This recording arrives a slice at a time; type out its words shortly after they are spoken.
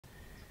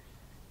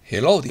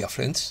Hello, dear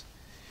friends.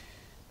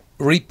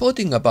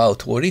 Reporting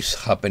about what is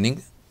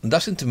happening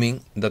doesn't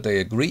mean that I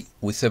agree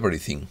with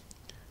everything.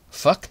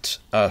 Facts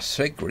are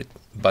sacred,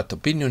 but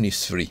opinion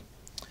is free.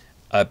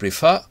 I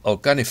prefer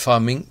organic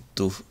farming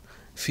to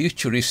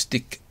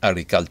futuristic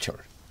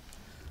agriculture.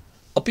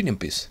 Opinion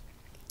piece.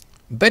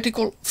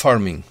 Vertical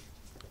farming.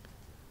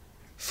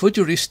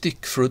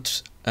 Futuristic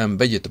fruits and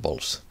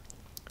vegetables.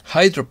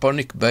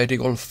 Hydroponic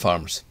vertical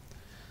farms.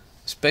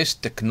 Space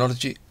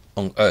technology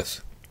on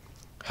Earth.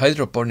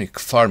 Hydroponic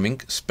farming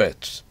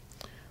spreads.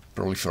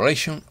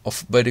 Proliferation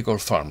of vertical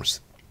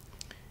farms.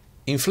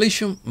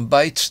 Inflation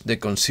bites the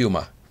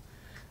consumer.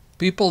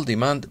 People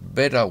demand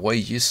better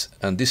wages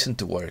and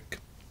decent work.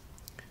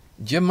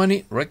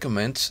 Germany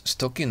recommends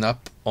stocking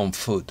up on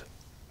food.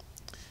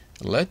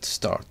 Let's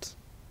start.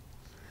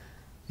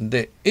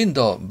 The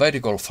indoor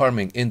vertical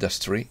farming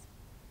industry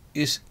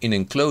is in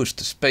enclosed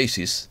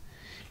spaces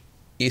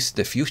is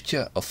the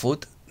future of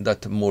food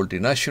that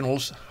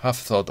multinationals have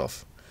thought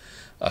of,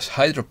 as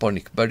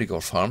hydroponic vertical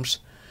farms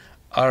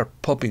are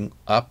popping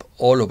up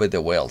all over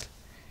the world.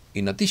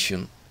 In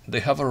addition,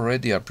 they have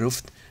already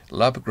approved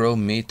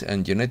lab-grown meat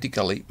and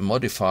genetically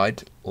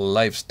modified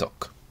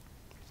livestock.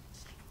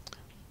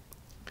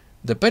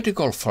 The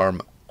vertical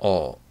farm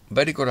or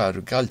vertical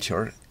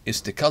agriculture is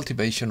the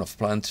cultivation of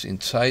plants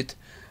inside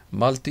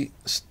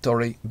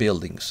multi-story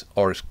buildings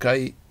or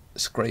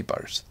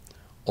skyscrapers,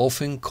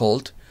 often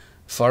called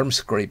farm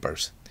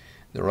scrapers,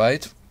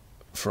 derived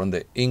from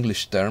the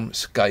English term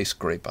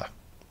skyscraper.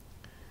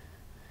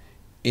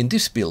 In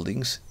these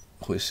buildings,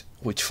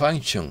 which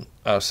function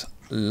as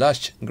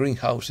large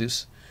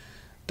greenhouses,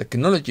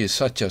 technologies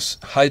such as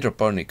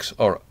hydroponics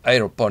or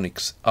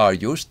aeroponics are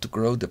used to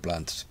grow the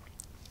plants.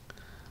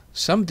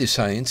 Some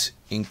designs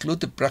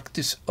include the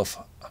practice of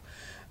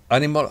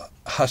animal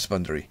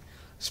husbandry,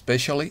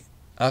 especially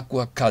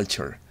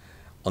aquaculture,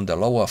 on the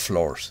lower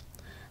floors,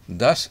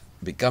 thus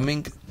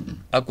becoming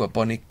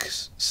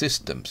aquaponics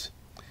systems.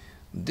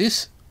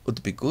 This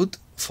would be good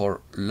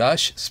for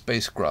large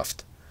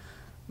spacecraft,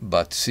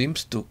 but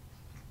seems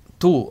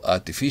too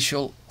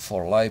artificial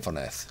for life on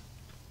Earth.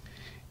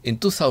 In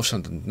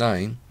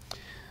 2009,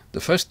 the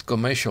first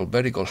commercial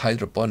vertical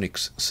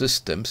hydroponics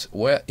systems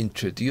were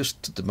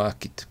introduced to the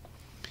market.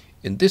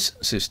 In these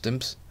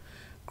systems,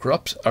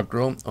 crops are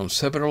grown on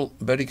several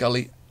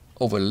vertically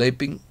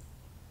overlapping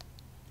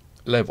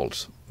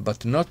levels,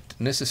 but not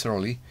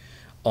necessarily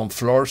on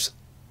floors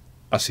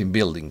as in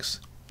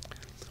buildings.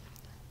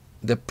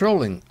 The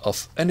problem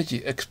of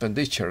energy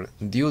expenditure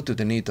due to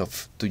the need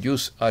to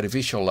use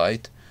artificial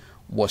light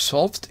was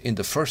solved in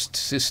the first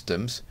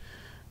systems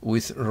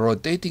with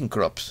rotating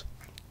crops,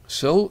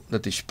 so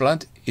that each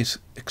plant is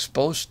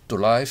exposed to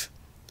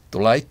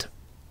light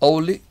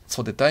only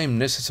for the time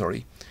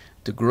necessary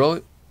to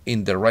grow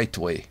in the right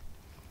way.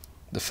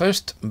 The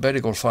first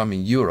vertical farm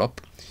in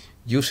Europe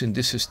using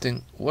this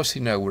system was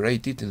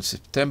inaugurated in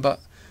September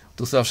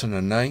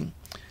 2009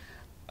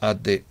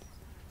 at the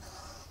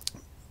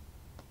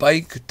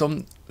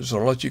Picton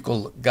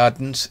Zoological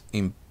Gardens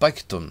in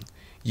Picton,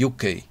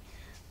 UK,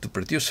 to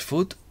produce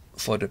food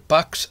for the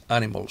park's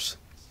animals.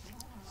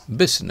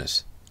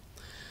 Business.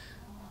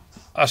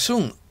 As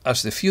soon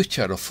as the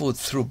future of food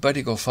through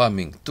vertical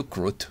farming took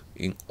root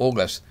in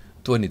August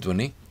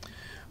 2020,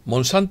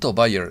 Monsanto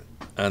Bayer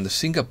and the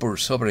Singapore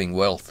Sovereign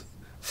Wealth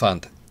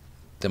Fund,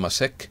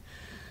 Temasek,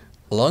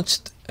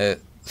 launched a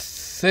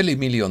 $30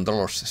 million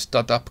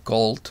startup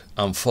called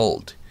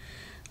Unfold,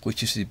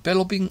 which is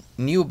developing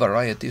new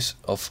varieties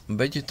of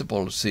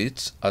vegetable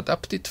seeds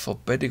adapted for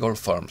vertical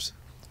farms.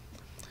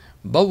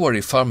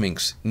 Bowery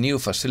Farming's new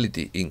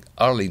facility in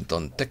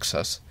Arlington,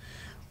 Texas,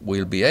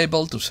 will be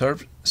able to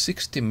serve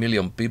 60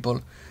 million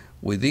people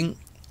within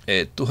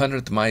a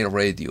 200-mile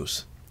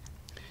radius.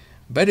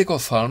 Vertical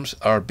farms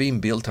are being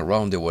built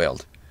around the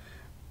world.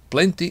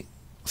 Plenty,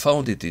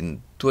 founded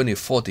in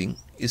 2014,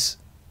 is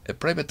a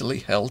privately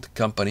held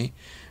company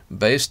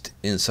based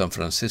in San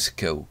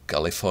Francisco,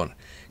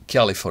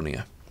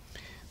 California.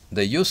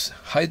 They use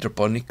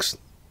hydroponics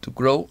to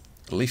grow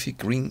leafy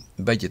green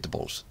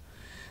vegetables.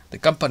 The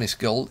company's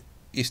goal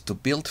is to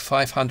build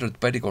 500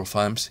 vertical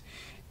farms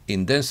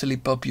in densely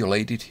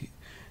populated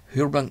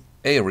urban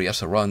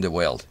areas around the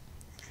world.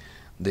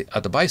 The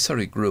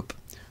Advisory Group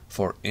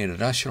for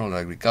International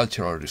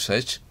Agricultural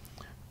Research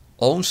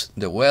owns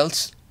the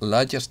world's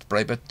largest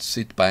private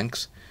seed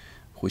banks,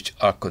 which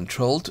are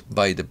controlled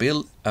by the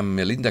Bill and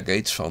Melinda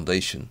Gates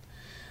Foundation,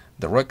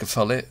 the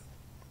Rockefeller,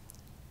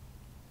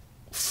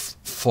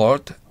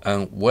 Ford,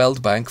 and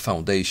World Bank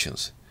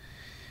foundations.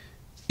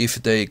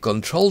 If they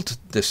controlled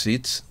the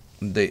seeds,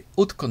 they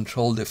would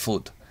control the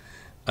food,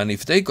 and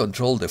if they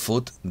control the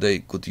food, they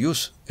could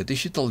use a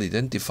digital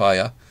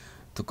identifier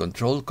to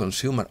control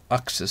consumer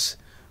access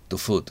to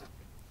food.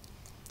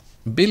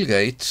 Bill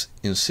Gates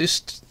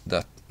insists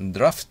that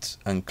drought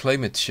and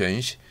climate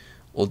change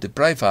will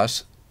deprive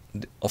us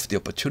of the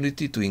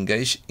opportunity to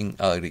engage in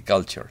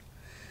agriculture,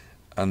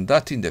 and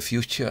that in the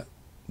future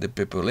the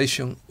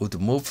population would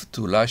move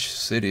to large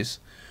cities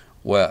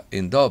where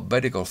indoor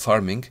vertical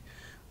farming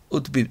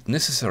would be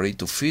necessary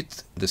to feed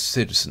the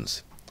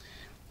citizens.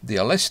 The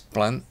alleged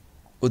plan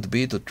would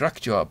be to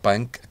track your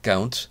bank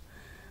accounts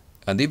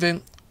and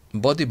even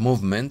body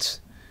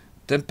movements,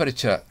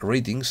 temperature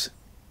readings,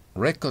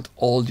 record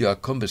all your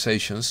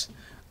conversations,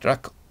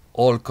 track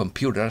all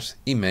computers,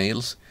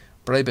 emails,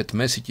 private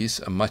messages,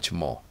 and much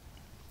more.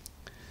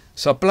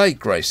 Supply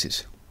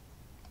crisis.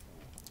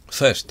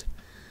 First,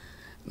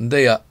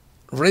 they are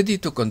ready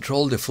to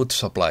control the food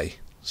supply.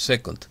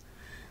 Second,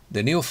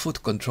 the new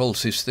food control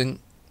system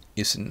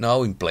is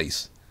now in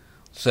place.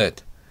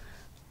 Third,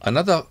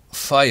 another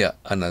fire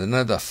and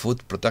another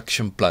food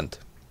production plant.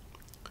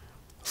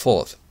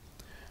 Fourth,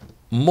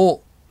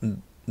 more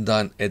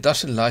than a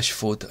dozen large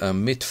food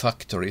and meat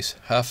factories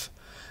have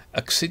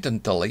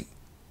accidentally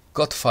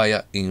caught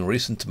fire in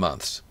recent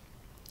months.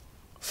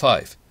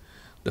 5.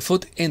 The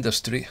food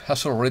industry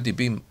has already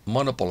been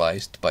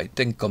monopolized by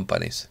 10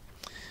 companies,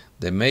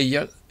 the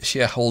major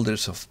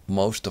shareholders of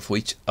most of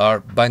which are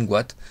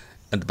Vanguard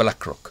and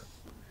BlackRock.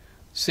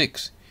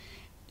 6.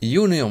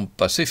 Union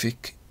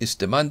Pacific is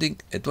demanding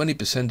a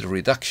 20%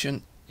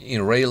 reduction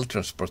in rail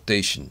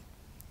transportation.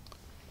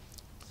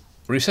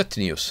 Reset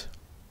news.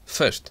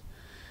 First,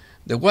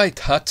 the White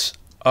Hats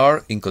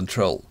are in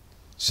control.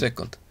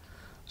 Second,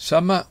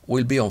 summer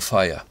will be on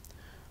fire.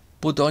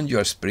 Put on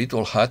your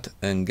spiritual hat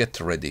and get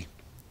ready.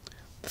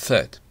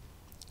 Third,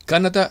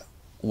 Canada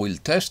will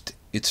test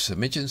its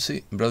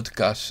emergency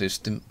broadcast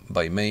system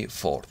by May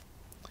 4th.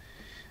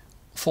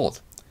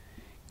 Fourth,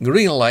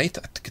 green light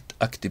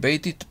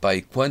activated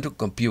by quantum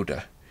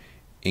computer.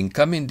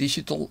 Incoming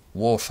digital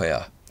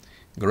warfare.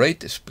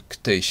 Great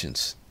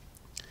expectations.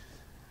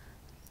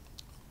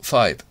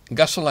 5.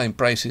 Gasoline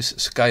prices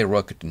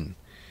skyrocketing.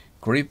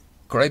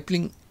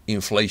 Crippling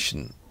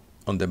inflation.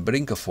 On the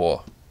brink of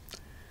war.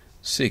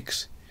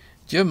 6.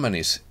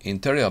 Germany's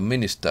Interior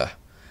Minister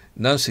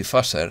Nancy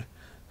Faeser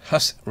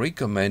has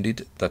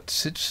recommended that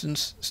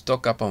citizens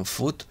stock up on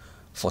food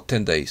for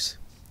 10 days.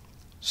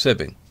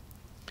 7.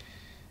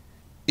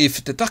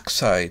 If the dark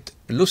side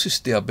loses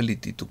the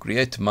ability to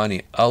create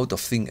money out of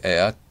thin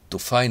air to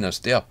finance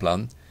their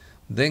plan,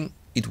 then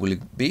it will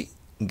be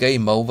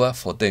game over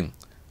for them,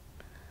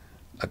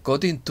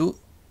 according to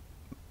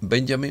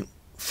Benjamin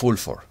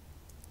Fulford.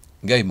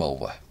 Game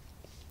over.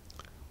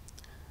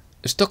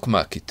 Stock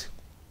market.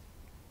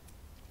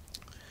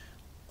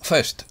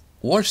 First,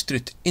 Wall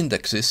Street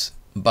indexes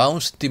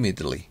bounce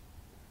timidly.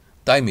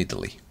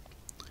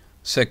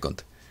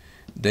 Second,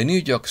 the New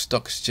York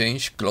Stock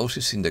Exchange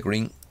closes in the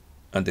green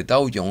and the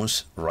Dow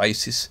Jones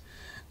rises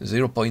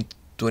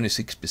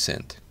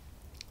 0.26%.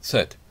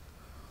 Third,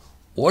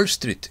 Wall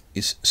Street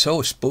is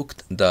so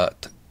spooked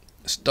that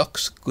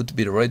stocks could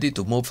be ready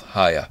to move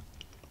higher.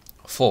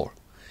 4.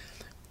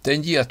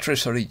 10-year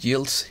Treasury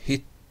yields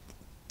hit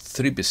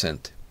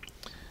 3%.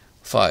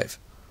 5.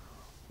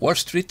 Wall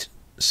Street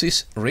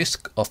sees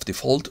risk of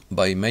default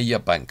by major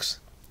banks.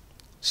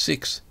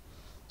 6.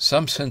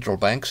 Some central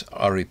banks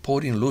are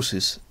reporting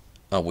losses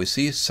and we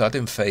see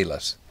sudden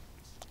failures.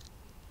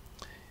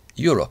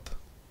 Europe.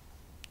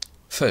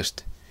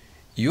 First,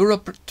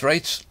 Europe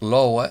trades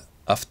lower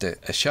after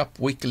a sharp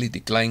weekly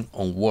decline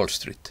on Wall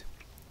Street.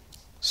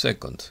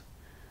 Second,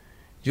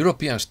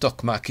 European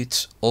stock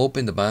markets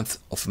opened the month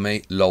of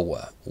May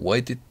lower,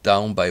 weighted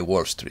down by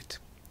Wall Street.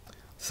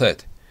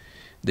 Third,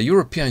 the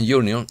European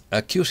Union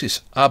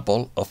accuses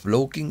Apple of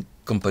blocking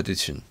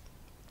competition.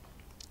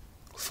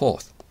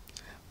 Fourth,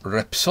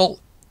 Repsol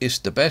is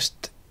the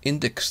best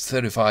Index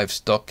 35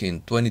 stock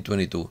in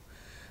 2022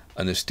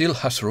 and still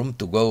has room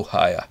to go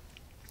higher.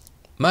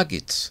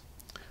 Markets.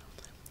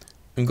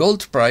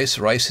 Gold price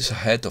rises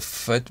ahead of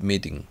Fed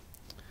meeting.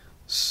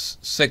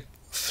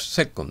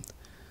 Second,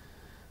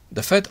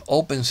 the Fed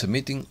opens a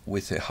meeting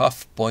with a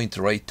half-point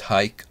rate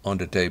hike on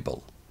the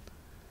table.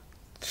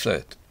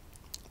 Third,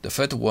 the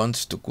Fed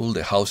wants to cool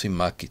the housing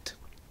market.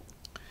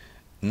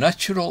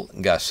 Natural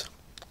gas.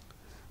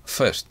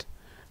 First,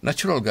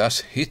 natural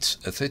gas hits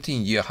a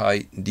 13-year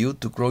high due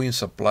to growing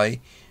supply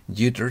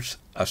jitters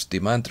as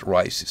demand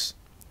rises.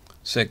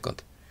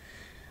 Second,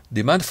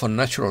 demand for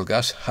natural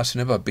gas has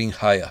never been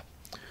higher.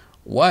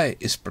 Why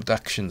is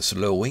production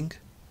slowing?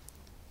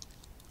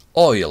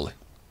 Oil.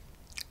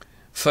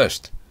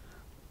 First,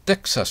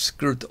 Texas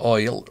crude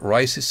oil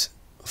rises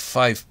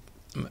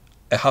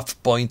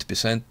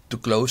 0.5% to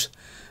close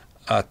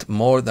at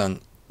more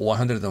than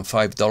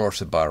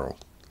 $105 a barrel.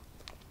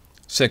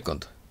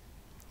 Second,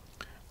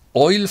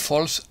 oil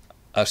falls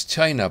as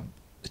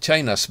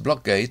China's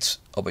blockades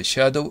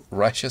overshadow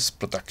Russia's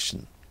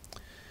production.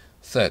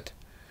 Third,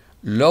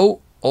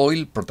 low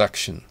oil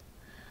production.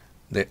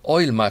 The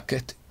oil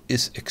market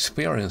is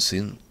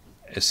experiencing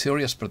a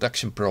serious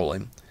production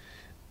problem,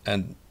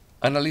 and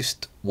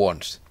analyst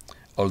warns,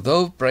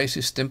 although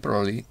prices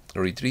temporarily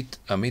retreat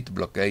amid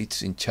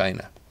blockades in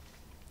China.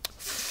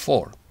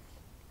 4.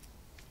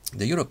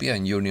 The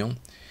European Union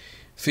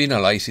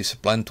finalizes a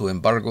plan to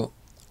embargo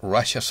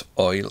Russia's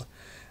oil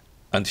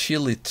and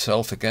shield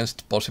itself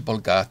against possible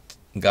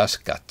gas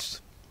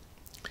cuts.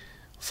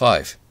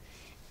 5.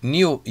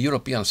 New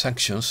European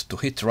sanctions to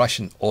hit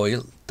Russian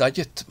oil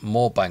target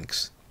more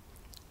banks.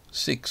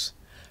 6.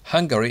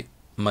 Hungary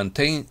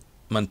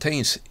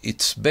maintains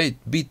its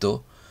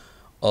veto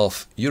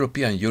of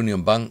European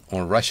Union ban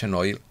on Russian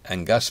oil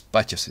and gas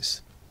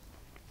purchases.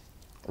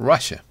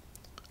 Russia.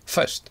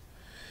 First,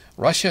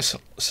 Russia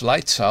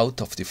slides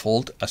out of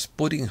default as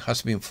Putin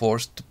has been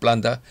forced to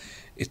plunder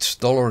its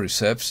dollar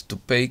reserves to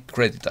pay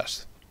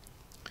creditors.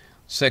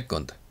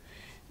 Second,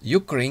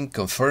 Ukraine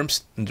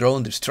confirms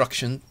drone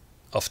destruction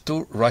of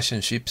 2 Russian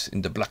ships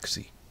in the Black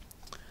Sea.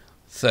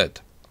 Third,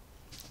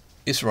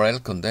 Israel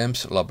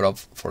condemns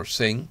Lavrov for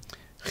saying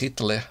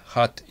Hitler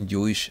had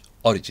Jewish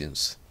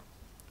origins.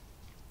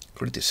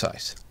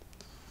 Criticize.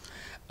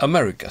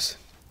 Americas.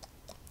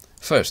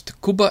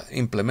 First, Cuba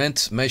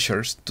implements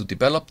measures to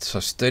develop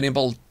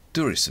sustainable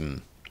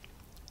tourism.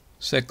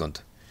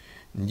 Second,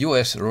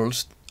 US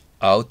rules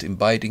out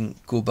inviting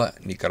Cuba,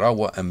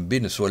 Nicaragua and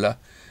Venezuela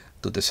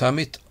to the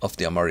Summit of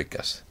the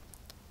Americas.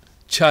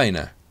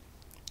 China.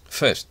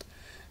 First,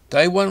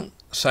 Taiwan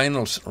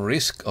signals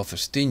risk of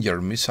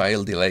Stinger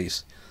missile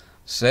delays,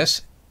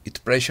 says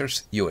it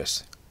pressures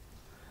US.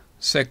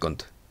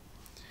 Second,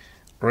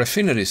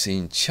 refineries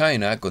in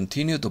China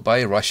continue to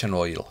buy Russian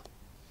oil.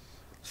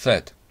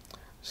 Third,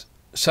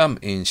 some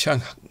in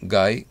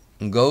Shanghai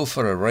go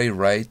for a rail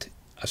ride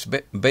as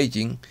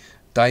Beijing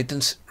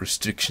tightens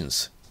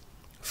restrictions.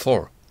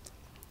 4.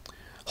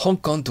 Hong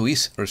Kong to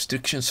ease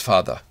restrictions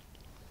further.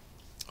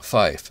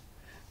 5.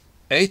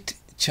 8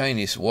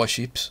 Chinese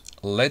warships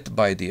led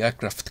by the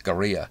aircraft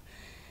carrier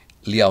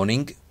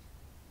Liaoning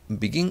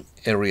begin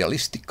a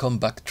realistic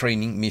combat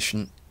training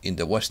mission in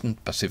the Western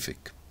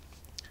Pacific.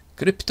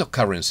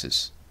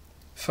 Cryptocurrencies.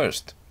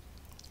 First,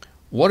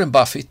 Warren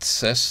Buffett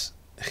says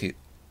he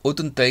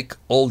wouldn't take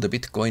all the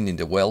Bitcoin in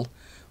the world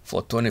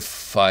for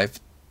 $25.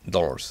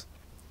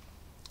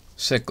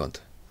 Second,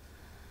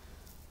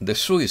 the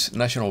Swiss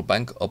National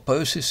Bank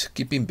opposes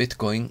keeping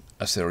Bitcoin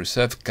as a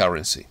reserve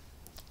currency.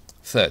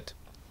 Third,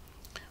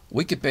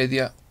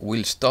 Wikipedia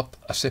will stop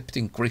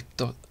accepting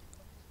crypto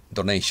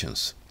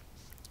donations.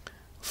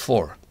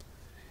 4.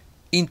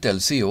 Intel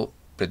CEO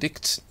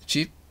predicts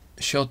chip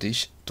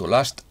shortage to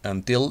last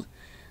until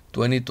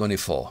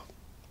 2024.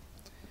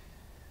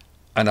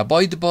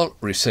 Unavoidable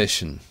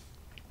recession.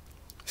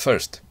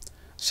 First,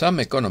 some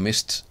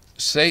economists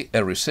say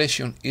a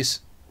recession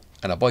is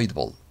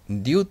unavoidable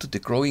due to the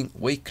growing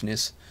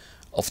weakness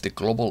of the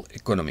global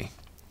economy.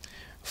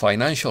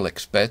 Financial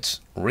experts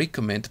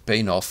recommend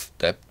paying off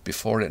debt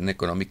before an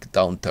economic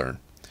downturn,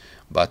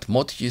 but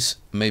mortgages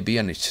may be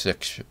an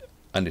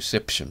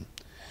exception.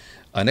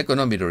 An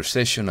economic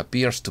recession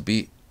appears to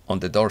be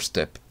on the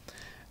doorstep,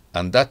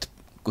 and that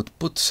could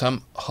put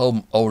some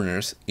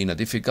homeowners in a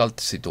difficult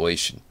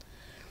situation.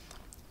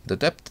 The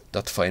debt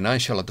that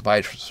financial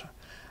advisors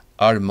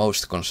are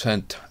most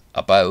concerned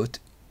about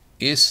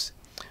is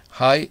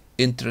high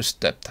interest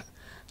debt,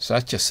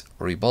 such as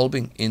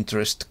revolving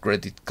interest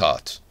credit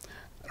cards,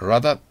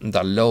 rather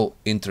than low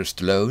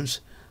interest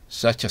loans,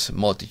 such as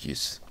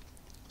mortgages.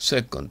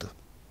 Second,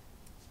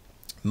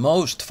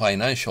 most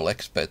financial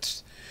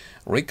experts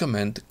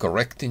recommend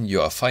correcting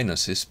your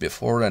finances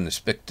before an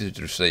expected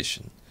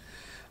recession,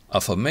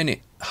 and for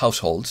many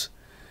households,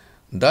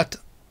 that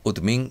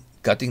would mean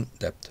cutting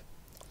debt.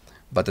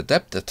 But the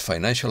debt that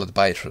financial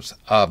advisors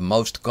are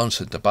most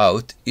concerned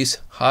about is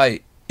high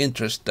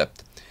interest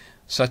debt,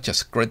 such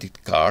as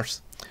credit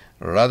cards,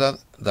 rather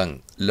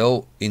than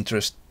low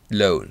interest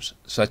loans,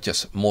 such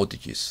as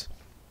mortgages.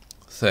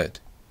 Third,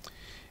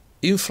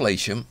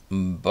 inflation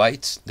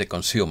bites the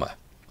consumer.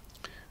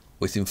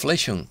 With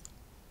inflation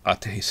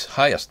at its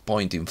highest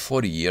point in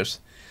 40 years,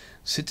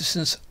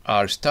 citizens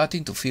are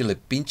starting to feel a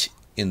pinch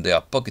in their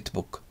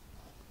pocketbook.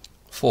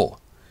 4.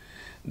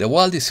 The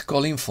world is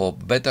calling for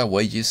better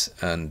wages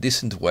and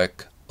decent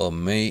work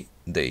on May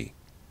Day.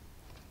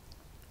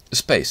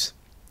 Space.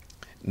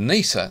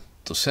 NASA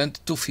to send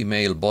 2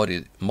 female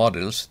body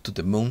models to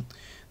the moon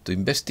to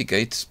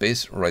investigate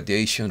space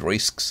radiation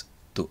risks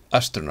to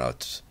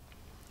astronauts.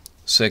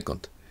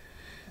 Second,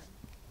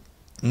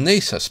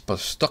 NASA's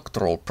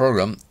postdoctoral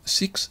program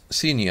seeks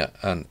senior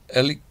and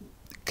early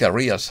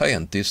career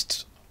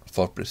scientists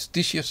for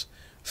prestigious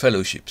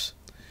fellowships.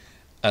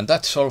 And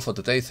that's all for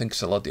today.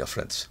 Thanks a lot, dear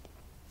friends.